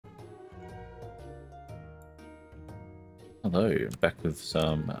Hello, back with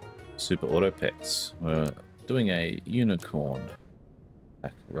some Super Auto Pets. We're doing a unicorn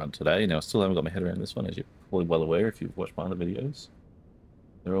pack run today. Now, I still haven't got my head around this one, as you're probably well aware if you've watched my other videos.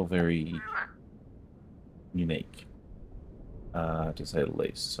 They're all very unique, to say the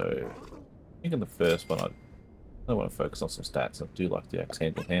least. So, I think in the first one, I want to focus on some stats. I do like the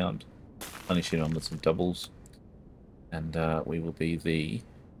Accidental Hound, punishing on with some doubles, and we will be the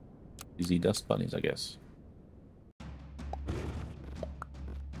Dizzy Dust Bunnies, I guess.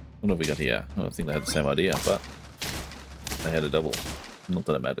 What have we got here? I don't think they had the same idea, but they had a double. Not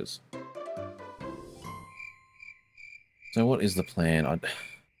that it matters. So what is the plan? I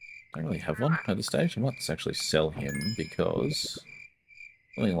don't really have one at this stage. I might actually sell him because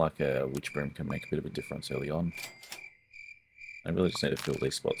something like a Witch Broom can make a bit of a difference early on. I really just need to fill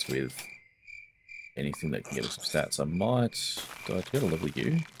these spots with anything that can give us some stats. I might... Do I get a level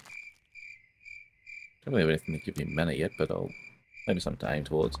U? Don't really have anything to give him mana yet, but I'll... Maybe something to aim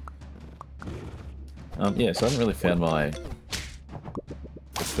towards. Yeah, so I haven't really found my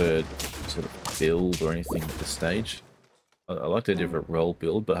preferred sort of build or anything at this stage. I like the idea of a roll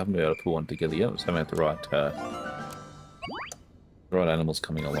build, but I haven't been able to pull one together yet. I just haven't had the right animals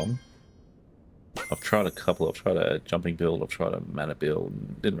coming along. I've tried a couple. I've tried a jumping build. I've tried a mana build.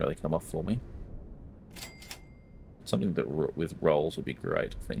 And didn't really come off for me. Something that with rolls would be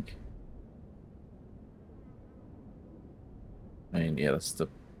great, I think. I mean, yeah, that's the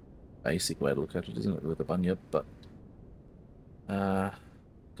basic way to look at it, isn't it, with a bunyip? But I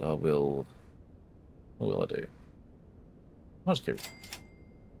will. What will I do? I'll just keep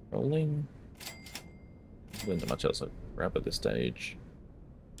rolling. There isn't much else I grab at this stage.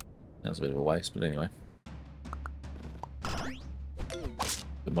 That's a bit of a waste, but anyway.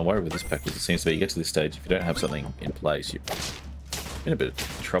 But my worry with this pack is it seems to be you get to this stage, if you don't have something in place, you're in a bit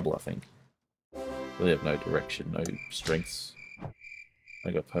of trouble, I think. Really have no direction, no strengths. I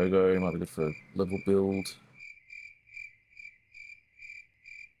got Pogo, might be good for a level build.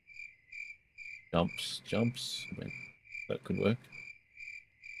 Jumps. I mean, that could work.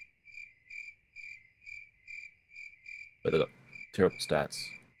 But they've got terrible stats.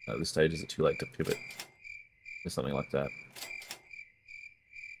 At this stage, is it too late to pivot or something like that?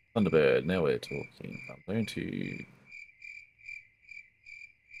 Thunderbird, now we're talking. I'm going to...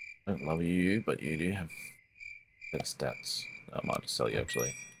 I don't love you, but you do have better stats. I might just sell you,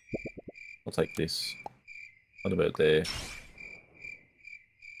 actually. I'll take this. Thunderbird there.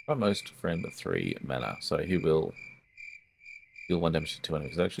 Most friend of 3 mana, so he will deal 1 damage to 2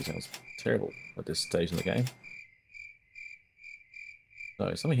 enemies. That actually sounds terrible at this stage in the game.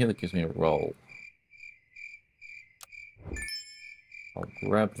 So, something here that gives me a roll. I'll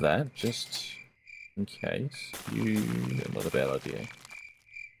grab that just in case. Not a bad idea.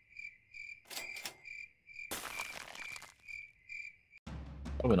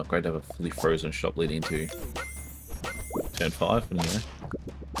 Probably not great to have a fully frozen shop leading into turn 5, but anyway.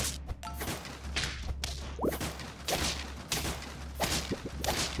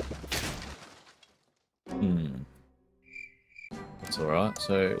 That's alright.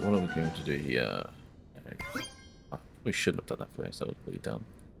 So, what are we going to do here? We shouldn't have done that first, that was really dumb.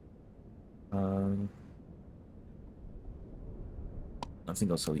 I think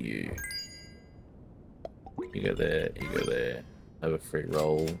I'll sell you. You go there. Have a free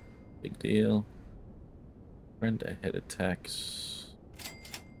roll. Big deal. Friend ahead attacks.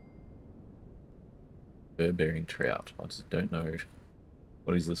 Fur-bearing trout. I just don't know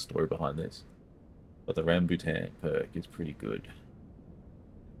what is the story behind this. But the Rambutan perk is pretty good.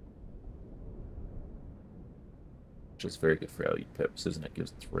 Which is very good for our purposes, and it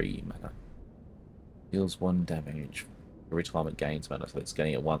gives 3 mana. Deals 1 damage every time it gains mana, so it's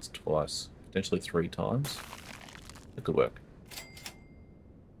getting it once, twice, potentially 3 times. That could work.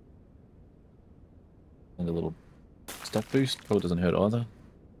 And a little stat boost probably doesn't hurt either.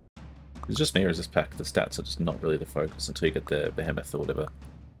 It's just me, or is this pack? The stats are just not really the focus until you get the behemoth or whatever.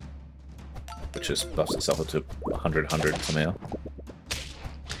 Which just buffs itself up to 100 somehow.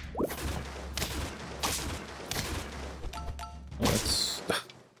 Oh, that's...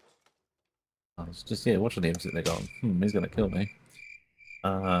 I was just, yeah, watching him sitting there going, he's gonna kill me.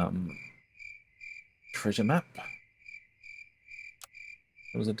 Treasure map.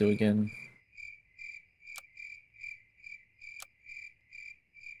 What does it do again?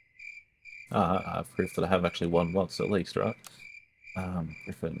 Proof that I have actually won once at least, right?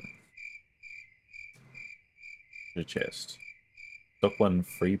 Griffin. The chest. Stock 1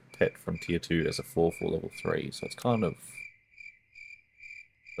 free pet from tier 2 as a 4 for level 3, so it's kind of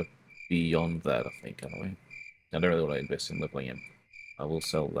beyond that, I think, anyway. I don't really want to invest in leveling him. I will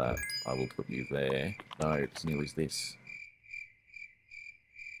sell that. I will put you there. No, it's nearly this.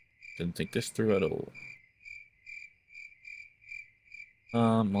 Didn't think this through at all.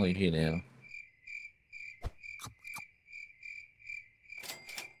 While you're here now.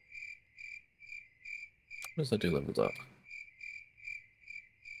 What does that do levels up?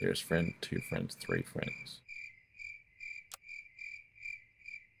 There's friend, 2 friends, 3 friends.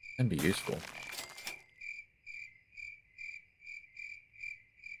 Can be useful.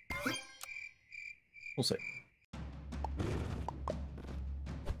 We'll see.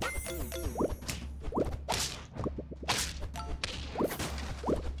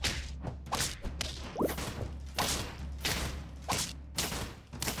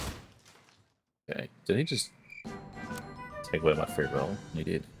 Okay, did he just take away my free roll? He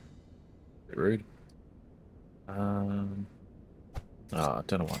did. Bit rude. I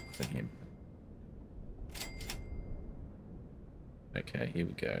don't know what for him. Okay, here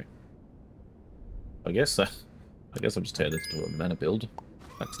we go. I guess I'm just turned into a mana build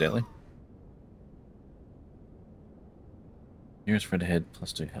accidentally. Nearest friend ahead,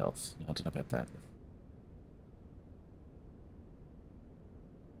 +2 health. I don't know about that.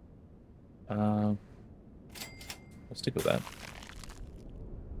 I'll stick with that.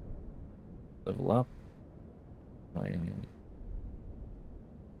 Level up.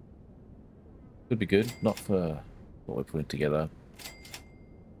 Could be good, not for what we're putting together.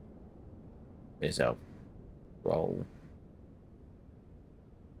 There's our roll.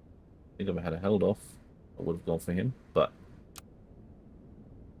 I think if I had held off, I would have gone for him, but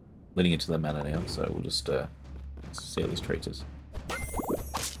leading into the mana now, so we'll just see how this treats us.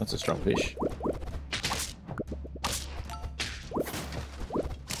 That's a strong fish.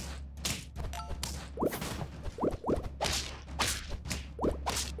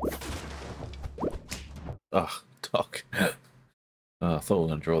 Ah, Doc. I thought we were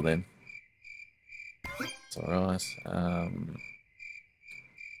going to draw then. It's alright.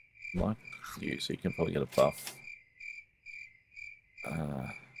 Like you, so you can probably get a buff.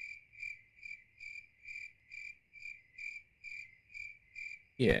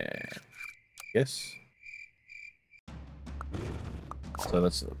 Yeah. Yes. So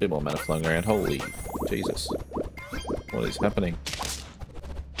that's a bit more mana flowing around. Holy Jesus. What is happening?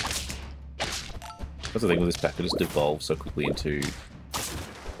 That's the thing with this pack, it just devolves so quickly into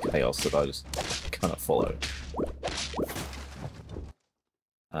chaos that I just cannot follow.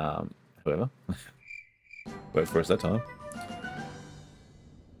 However, worked for us that time.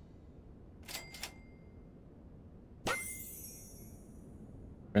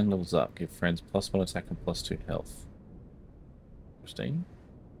 Friend levels up, give friends +1 attack and +2 health. Interesting.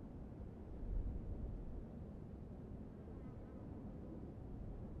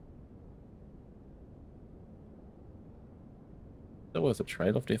 Is that worth a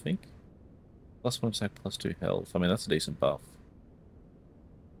trade-off, do you think? +1 attack, +2 health. I mean, that's a decent buff.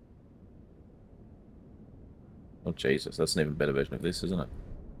 Oh, Jesus, that's an even better version of this, isn't it?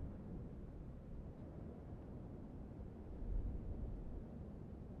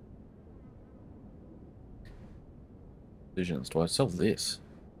 Visions. Do I sell this?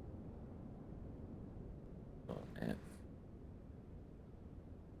 Oh, man.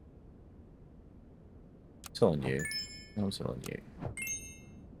 Selling you. I'm selling you.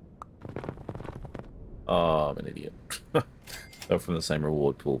 Oh, I'm an idiot. They're from the same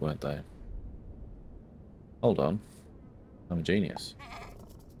reward pool, weren't they? Hold on. I'm a genius.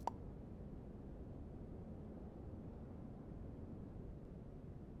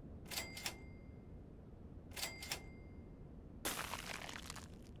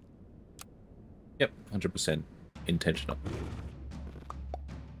 Yep, 100% intentional.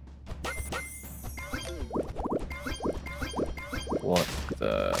 What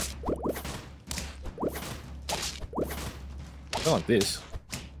the... I don't like this.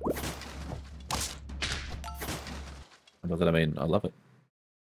 By that I mean, I love it.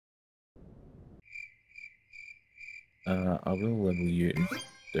 I will level you,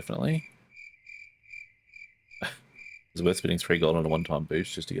 definitely. It's worth spending 3 gold on a one-time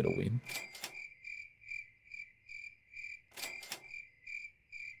boost just to get a win.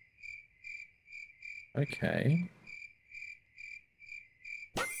 Okay.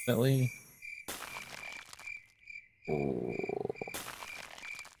 Definitely. Oh.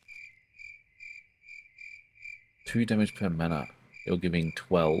 2 damage per mana. You're giving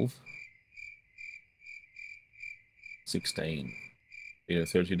 12. 16. You know,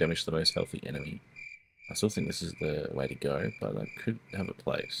 32 damage to the most healthy enemy. I still think this is the way to go, but that could have a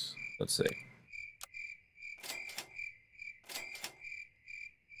place. Let's see.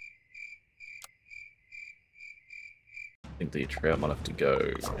 I think the Trout might have to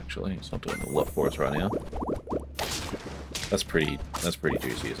go, actually. It's not doing a lot for us right now. That's pretty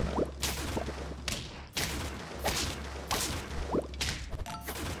juicy, isn't it?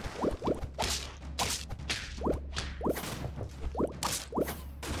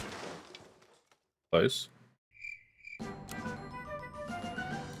 Close.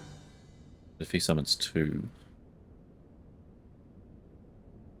 If he summons 2, there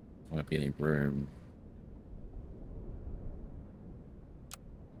won't be any room.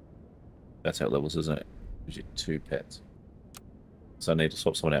 That's how it levels, isn't it? Gives you 2 pets. So I need to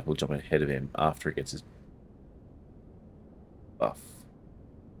swap someone out who'll jump ahead of him after he gets his buff.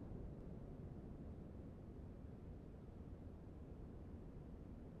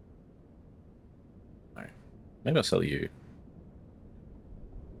 No. Maybe I'll sell you.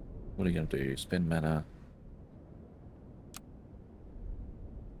 What are you going to do? Spend mana.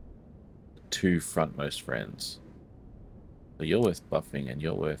 2 frontmost friends. So you're worth buffing and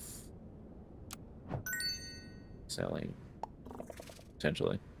you're worth selling.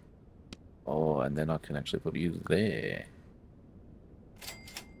 Potentially. Oh, and then I can actually put you there.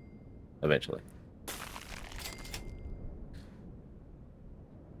 Eventually.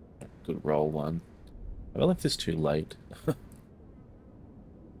 Good roll one. Have I left this too late?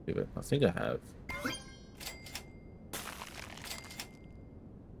 Give it. I think I have.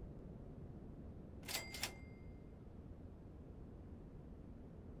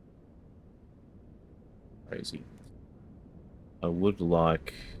 Crazy. I would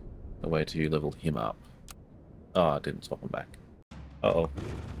like a way to level him up. Oh, I didn't swap him back. Uh-oh.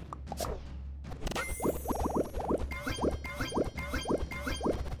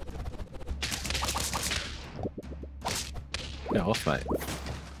 Get off, mate.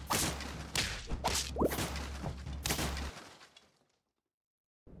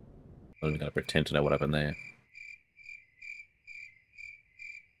 I'm not even going to pretend to know what happened there.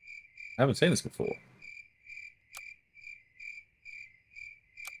 I haven't seen this before.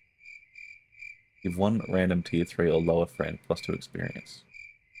 Give 1 random tier 3 or lower friend +2 experience.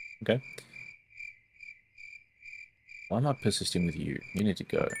 Okay. Why am I persisting with you? You need to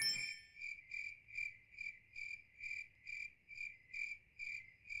go.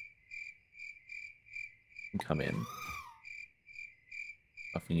 Come in.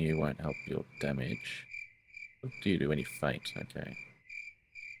 Buffing you won't help your damage. What do you do when you faint? Okay.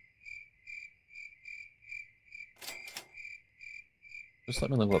 Just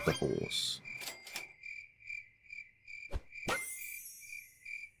let me level up the horse.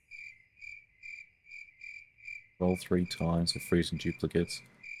 Roll 3 times for freezing duplicates.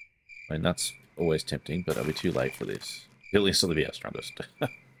 I mean, that's always tempting, but I'll be too late for this. At least it'll be our strongest.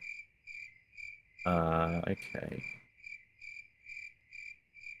 Okay.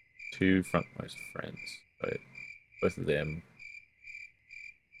 2 frontmost friends. So both of them.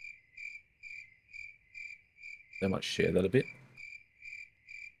 They might share that a bit.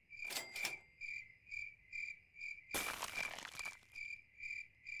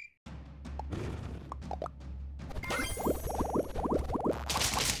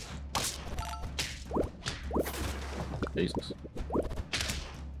 Jesus.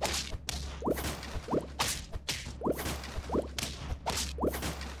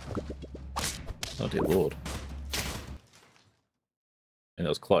 Oh dear lord. And that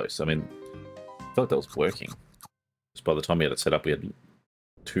was close. I mean, I felt like that was working. Just by the time we had it set up, we had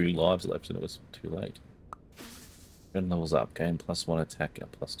 2 lives left and it was too late. Friend levels up. Gain +1 attack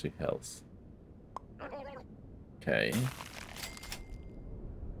and +2 health. Okay.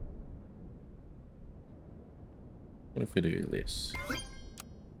 What if we do this? It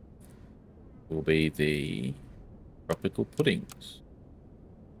will be the tropical puddings.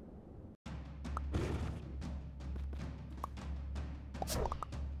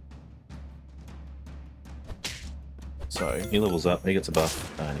 So he levels up, he gets a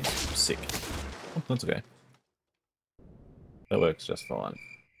buff, and he's sick. Oh, that's okay. That works just fine.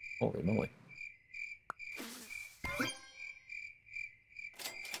 Holy moly.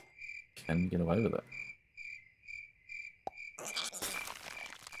 Can get away with it.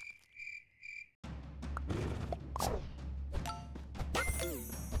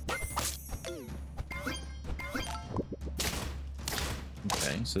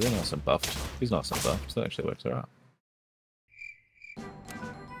 Okay, so they're nice and buffed. He's nice and buffed, so that actually works alright.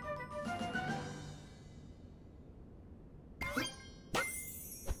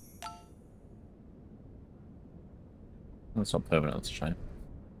 That's not permanent, that's a shame.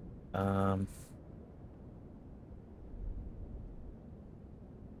 I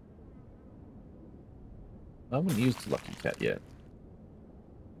haven't used Lucky Cat yet.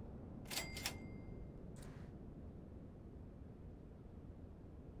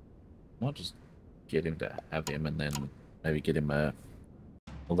 Might just get him to have him and then Maybe get him a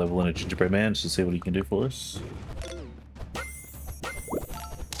level in a gingerbread man just to see what he can do for us.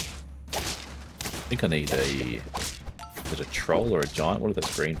 I think I need a... Is it a troll or a giant? What are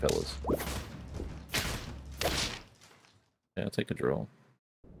those green fellas? Yeah, I'll take a draw.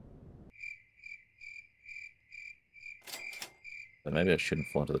 But maybe I shouldn't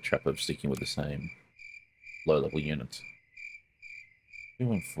fall into the trap of sticking with the same low-level units.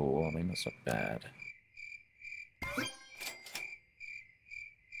 2 and 4, I mean, that's not bad.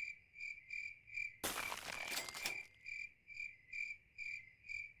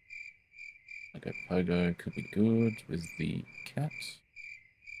 Okay, Pogo could be good with the cat.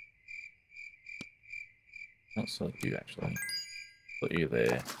 Not select you, actually. Put you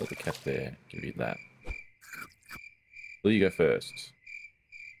there, put the cat there, give you that. Will you go first?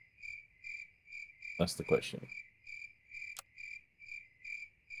 That's the question.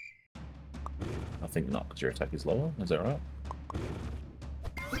 I think not, because your attack is lower. Is that right?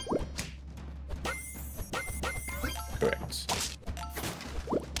 Correct.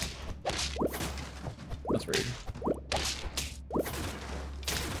 That's rude.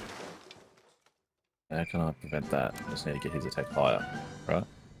 How can I prevent that? I just need to get his attack higher. Right?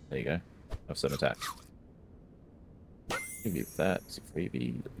 There you go. Have some attack. Give you that. It's a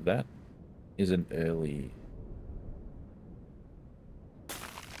freebie. That is an early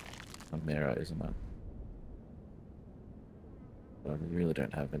Chimera, isn't it? But I really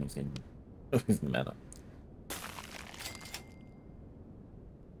don't have anything with mana.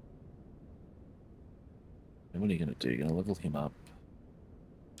 And what are you going to do? You're going to level him up.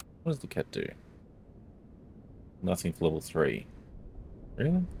 What does the cat do? Nothing for level 3.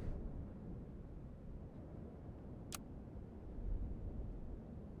 Really?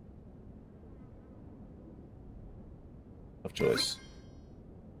 Tough choice.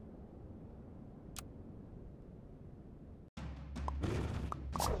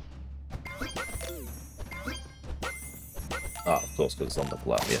 Ah, of course, because it's on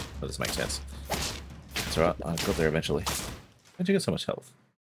level up. Yeah, that does make sense. That's alright, I got there eventually. How'd you get so much health?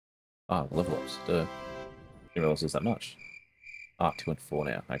 Ah, level ups. Didn't realize there's that much. Ah, 2 and 4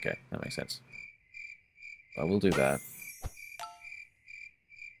 now. Okay, that makes sense. I will do that.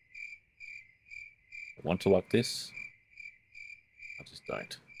 I want to like this. I just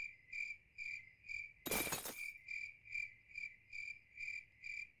don't.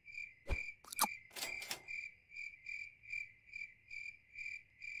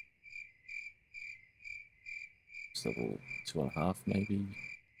 It's level 2.5 maybe.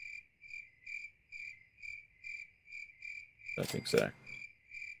 Don't think so.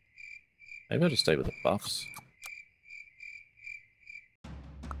 Maybe I'll just stay with the buffs.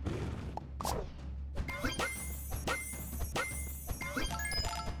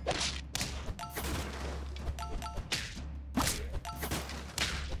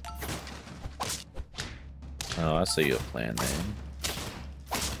 Oh, I see your plan, man.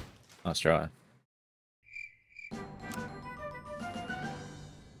 Nice try.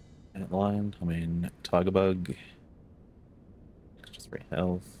 Lion, I mean, Tiger Bug. Extra 3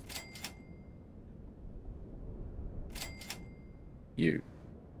 health. You.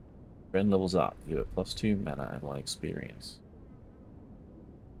 Friend levels up. You have +2 mana and 1 experience.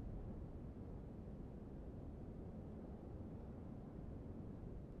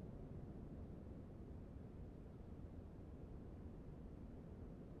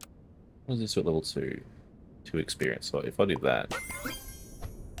 What is this at level 2? 2 experience. So if I do that,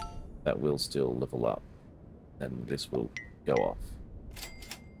 that will still level up. And this will go off.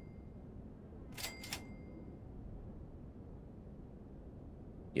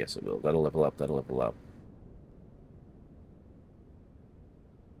 Yes, it will. That'll level up, that'll level up.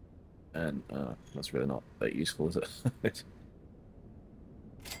 And that's really not that useful, is it?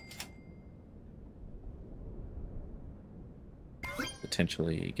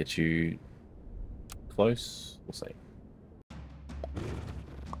 Potentially get you close. We'll see.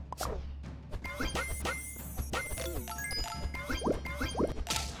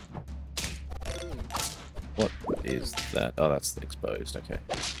 What is that? Oh, that's exposed. Okay.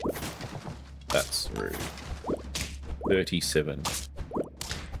 That's rude. 37.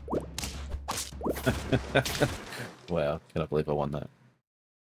 Wow, cannot believe I won that.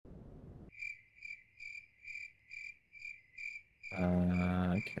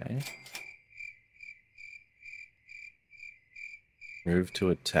 Okay. Move to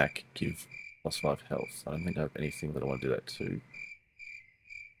attack, give +5 health. I don't think I have anything that I want to do that to.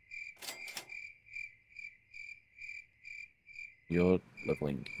 You're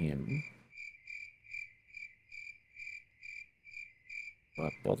leveling him. Do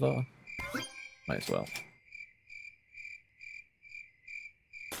I bother? Might as well.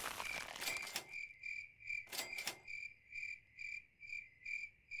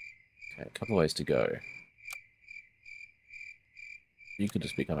 couple of ways to go. You could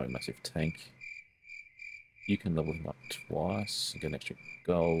just become a massive tank. You can level him up twice and get an extra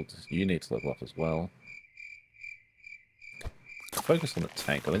gold. You need to level up as well. Focus on the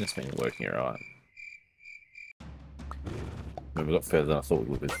tank. I think it's been working alright. We got further than I thought we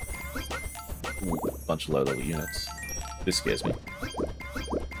would with a bunch of low-level units. This scares me.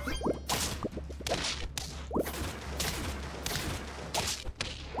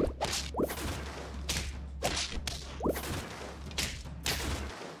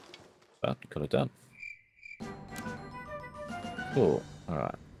 But got it done. Cool.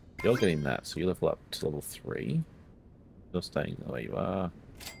 Alright. You're getting that, so you level up to level 3. You're staying the way you are.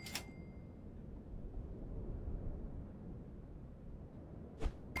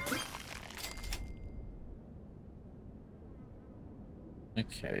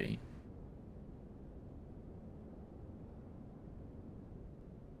 Okay.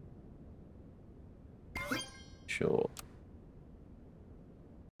 Sure.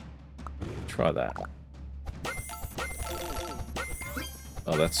 Try that.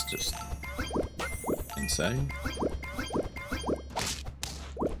 Oh, that's just insane.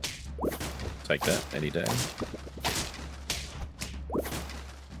 Take that any day.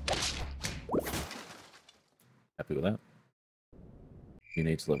 Happy with that. You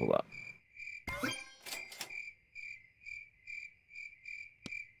need to level up.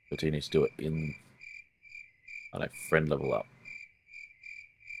 But you need to do it in... I don't know, friend level up.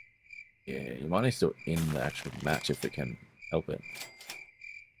 Yeah, you might need to do it in the actual match if it can help it.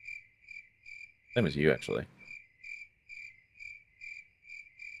 Same as you, actually.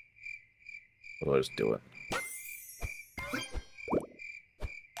 Or I'll just do it.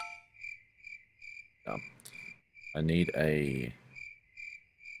 I need a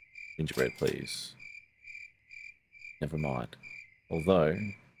gingerbread, please. Never mind. Although,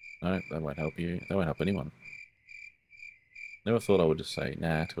 no, that won't help you. That won't help anyone. Never thought I would just say,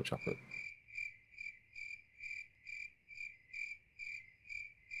 nah, to a chocolate.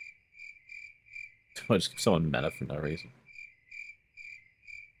 I just give someone mana for no reason.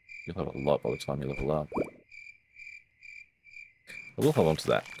 You'll have a lot by the time you level up. I will hold on to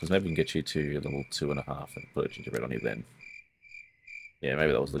that, because maybe we can get you to level 2.5 and put a gingerbread on you then. Yeah,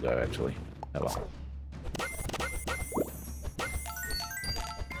 maybe that was the go, actually. Oh well.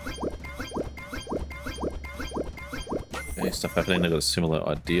 Okay, stuff happening. They've got a similar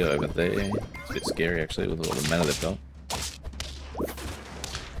idea over there. It's a bit scary, actually, with all the mana they've got.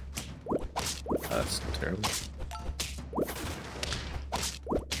 That's terrible.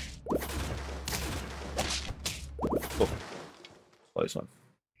 Oh, close one.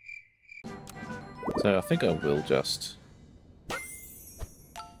 So I think I will just...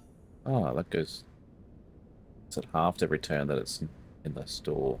 Oh, that goes... It's at halved every turn that it's in the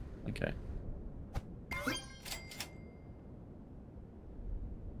store. Okay.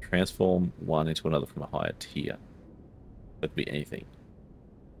 Transform one into another from a higher tier. That could be anything.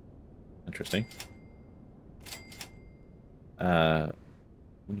 Interesting.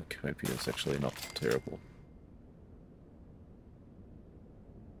 Copium is actually not terrible.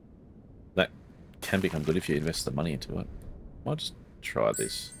 That can become good if you invest the money into it. I'll just try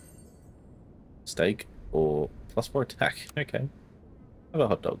this. Steak or +4 attack. Okay. How about a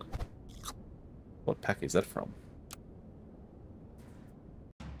hot dog? What pack is that from?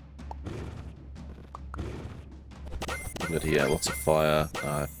 Good here, lots of fire.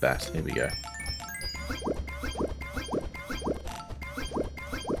 Bat, here we go.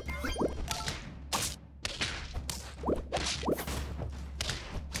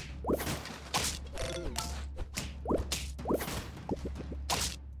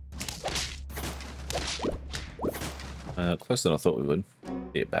 Closer than I thought we would.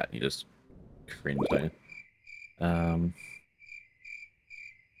 Yeah, bat, you just cringe, don't you?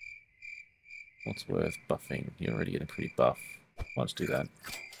 What's worth buffing? You're already getting pretty buff. Let's do that.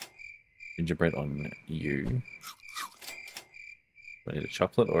 Gingerbread on you. Do I need a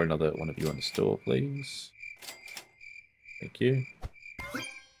chocolate or another one of you on the store, please? Thank you.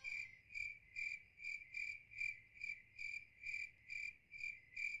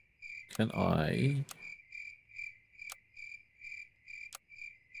 Can I...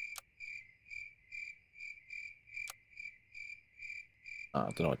 I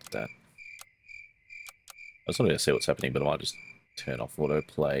don't know what did that. I just wanted to see what's happening, but I might just turn off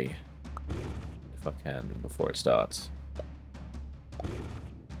autoplay if I can before it starts.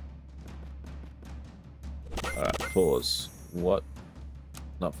 Alright, pause. What?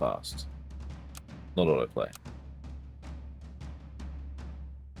 Not fast. Not autoplay.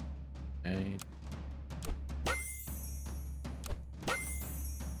 Okay.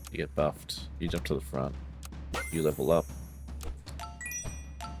 You get buffed. You jump to the front. You level up.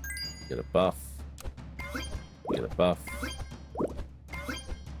 Get a buff. Get a buff.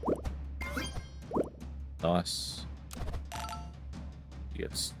 Nice. You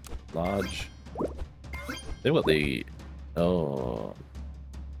get large. Then what the... Oh.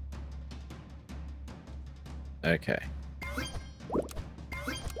 Okay.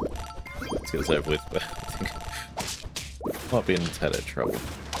 Let's get this over with, but I think might be in a tad of trouble.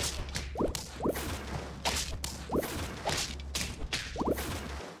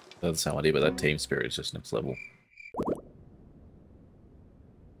 That's no idea, but that team spirit is just next level.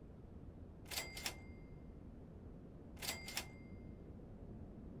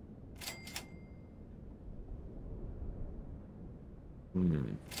 I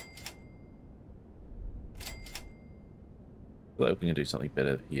feel like we can do something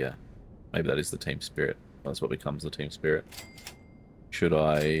better here. Maybe that is the team spirit. That's what becomes the team spirit. Should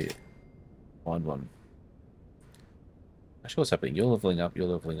I find one? Actually, what's happening? You're leveling up, you're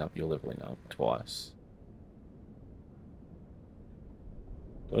leveling up, you're leveling up twice.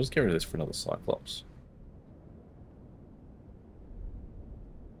 I'll just get rid of this for another Cyclops.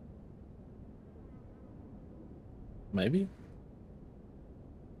 Maybe?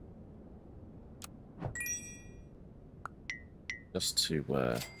 Just to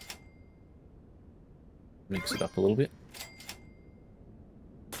mix it up a little bit.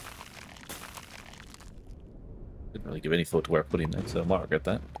 Didn't really give any thought to where I put him then, so I might regret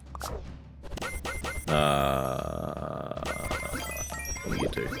that. What do you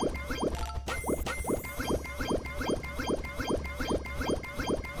do?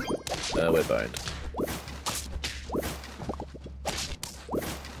 We're boned.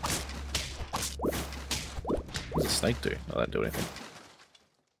 What does a snake do? Oh, that don't do anything.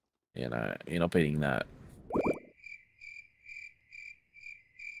 You know, you're not beating that.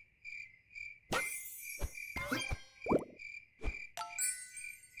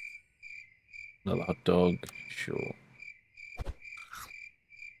 Another hot dog, sure.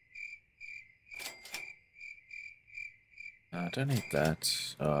 I don't need that.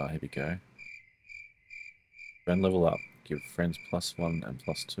 Here we go. Friend level up. Give friends +1 and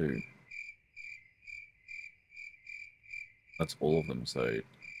 +2. That's all of them, so...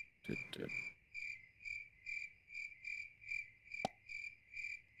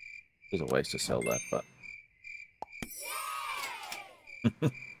 There's a ways to sell that, but...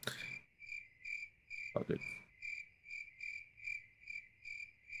 Oh, good.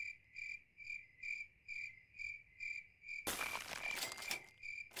 I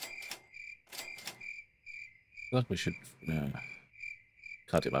feel like we should...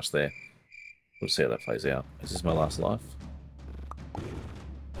 can't do much there. We'll see how that plays out. Is this my last life?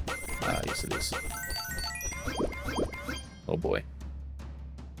 Ah, yes it is. Oh boy.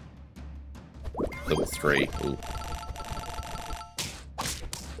 Level 3. Ooh.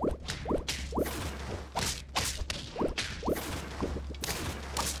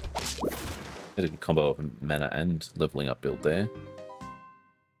 A combo of mana and leveling up build there.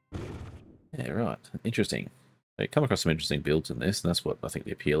 Yeah, right. Interesting. I come across some interesting builds in this, and that's what I think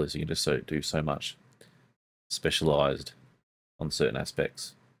the appeal is. You can just do so much specialized on certain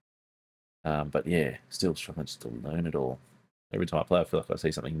aspects. But yeah, still struggling to learn it all. Every time I play, I feel like I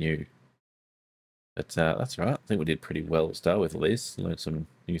see something new. But that's all right. I think we did pretty well to start with at least. Learned some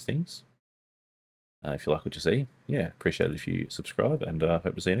new things. If you like what you see, yeah, appreciate it if you subscribe, and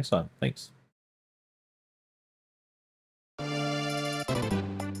hope to see you next time. Thanks.